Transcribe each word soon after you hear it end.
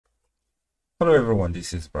Hello everyone,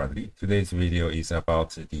 this is Bradley. Today's video is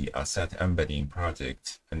about the Asset Embedding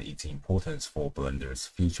project and its importance for Blender's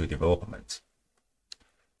future development.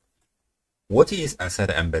 What is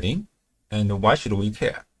Asset Embedding and why should we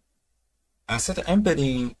care? Asset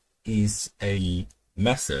Embedding is a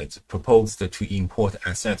method proposed to import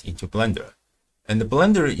assets into Blender. And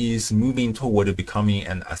Blender is moving toward becoming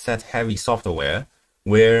an asset-heavy software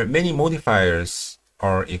where many modifiers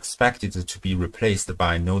are expected to be replaced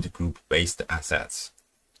by node group-based assets.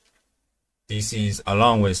 This is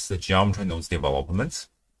along with the geometrynodes development.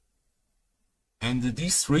 And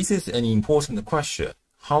this raises an important question.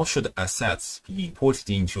 How should assets be imported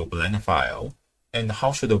into a Blender file? And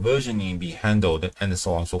how should the versioning be handled, and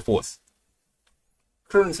so on and so forth?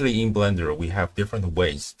 Currently in Blender, we have different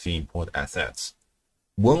ways to import assets.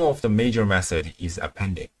 One of the major methods is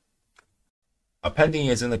appending. Appending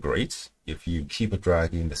isn't great. If you keep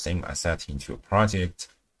dragging the same asset into a project,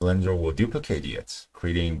 Blender will duplicate it,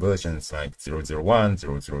 creating versions like 001,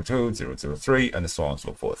 002, 003, and so on and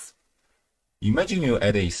so forth. Imagine you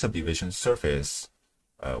add a subdivision surface,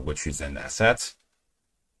 which is an asset,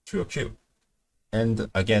 to a cube. And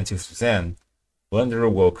again, to Suzanne,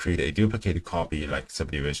 Blender will create a duplicate copy like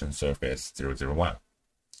subdivision surface 001.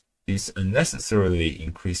 This unnecessarily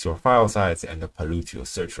increases your file size and pollute your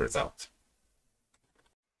search result.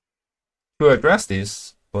 To address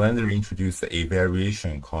this, Blender introduced a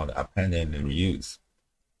variation called Append and Reuse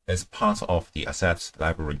as part of the Asset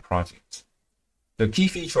Library project. The key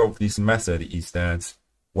feature of this method is that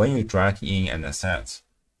when you drag in an asset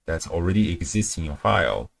that already exists in your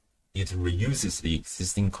file, it reuses the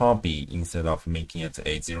existing copy instead of making it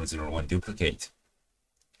a 001 duplicate.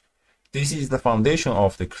 This is the foundation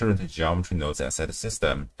of the current geometrynodes asset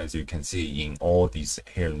system, as you can see in all these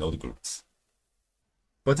hair node groups.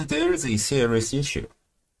 But there is a serious issue.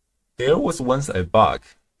 There was once a bug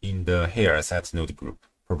in the hair asset node group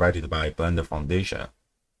provided by Blender Foundation.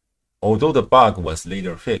 Although the bug was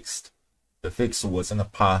later fixed, the fix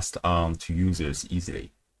wasn't passed on to users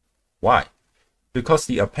easily. Why? Because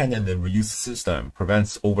the append and reuse system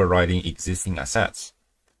prevents overriding existing assets.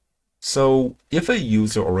 So if a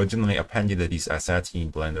user originally appended this asset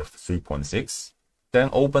in Blender 3.6,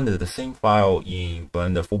 then opened the same file in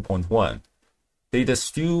Blender 4.1, they'd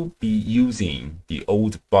still be using the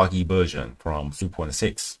old buggy version from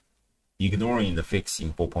 3.6, ignoring the fix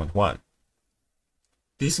in 4.1.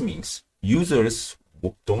 This means users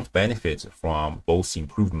don't benefit from both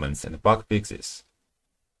improvements and bug fixes.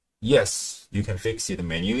 Yes, you can fix it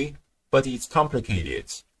manually, but it's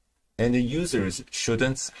complicated, and the users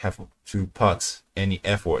shouldn't have to put any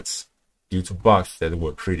efforts due to bugs that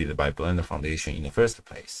were created by Blender Foundation in the first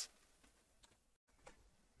place.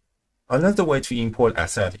 Another way to import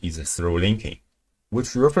asset is through linking,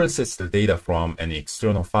 which references the data from an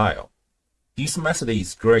external file. This method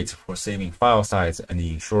is great for saving file size and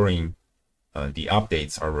ensuring the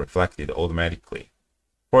updates are reflected automatically.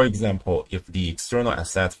 For example, if the external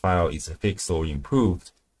asset file is fixed or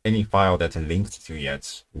improved, any file that linked to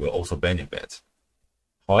it will also benefit.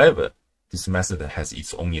 However, this method has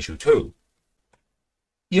its own issue too.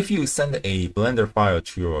 If you send a Blender file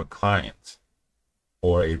to your client,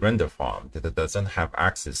 or a render farm that doesn't have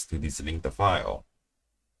access to this linked file,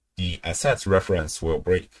 the assets reference will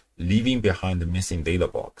break, leaving behind the missing data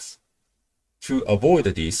box. To avoid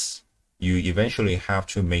this, you eventually have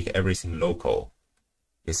to make everything local,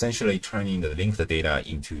 essentially turning the linked data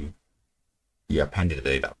into the appended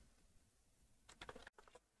data.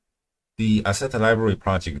 The Asset Library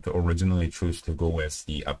project originally chose to go with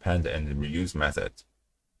the append and reuse method,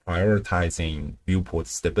 prioritizing viewport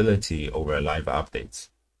stability over live updates.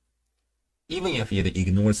 Even if it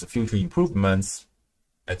ignores future improvements,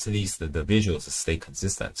 at least the visuals stay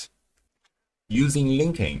consistent. Using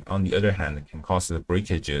linking, on the other hand, can cause the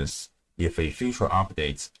breakages if a future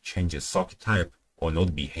update changes socket type or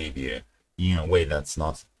node behavior in a way that's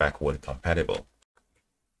not backward compatible.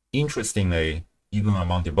 Interestingly, even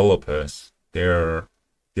among developers, there are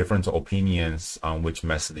different opinions on which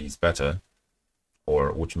method is better,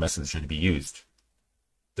 or which method should be used.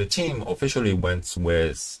 The team officially went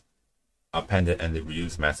with append and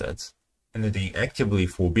reuse methods, and they actively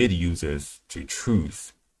forbid users to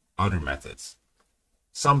choose other methods.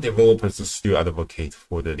 Some developers still advocate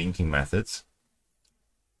for the linking methods.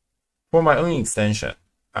 For my own extension,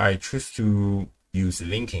 I choose to use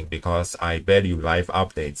linking because I value live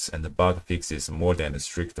updates and bug fixes more than the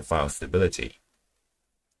strict file stability.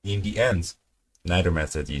 In the end, neither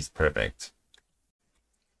method is perfect.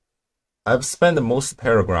 I've spent most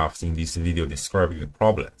paragraphs in this video describing the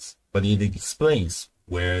problems, but it explains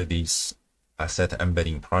where this asset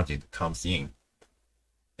embedding project comes in.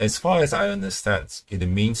 As far as I understand, it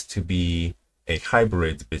means to be a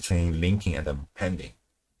hybrid between linking and appending.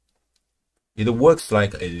 It works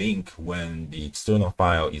like a link when the external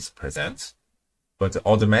file is present, but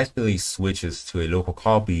automatically switches to a local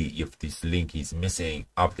copy if this link is missing,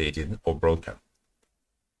 updated, or broken.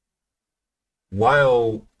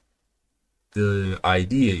 While the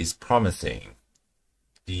idea is promising,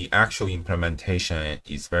 the actual implementation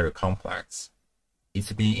is very complex.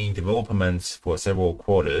 It's been in development for several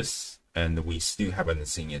quarters, and we still haven't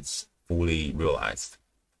seen it fully realized.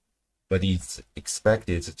 But it's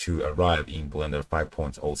expected to arrive in Blender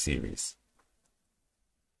 5.0 series.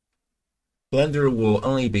 Blender will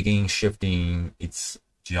only begin shifting its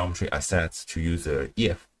geometry assets to user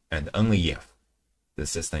if and only if the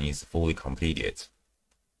system is fully completed.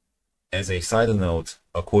 As a side note,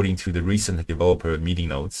 according to the recent developer meeting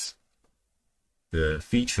notes, the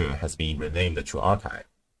feature has been renamed to Archive.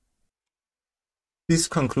 This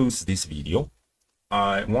concludes this video.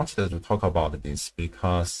 I wanted to talk about this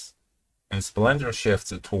because as Blender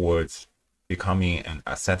shifts towards becoming an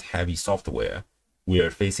asset-heavy software, we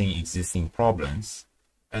are facing existing problems,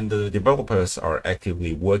 and the developers are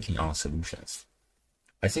actively working on solutions.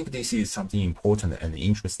 I think this is something important and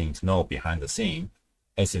interesting to know behind the scene,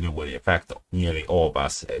 as it will affect nearly all of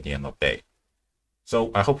us at the end of the day.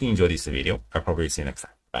 So I hope you enjoyed this video. I'll probably see you next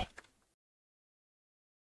time.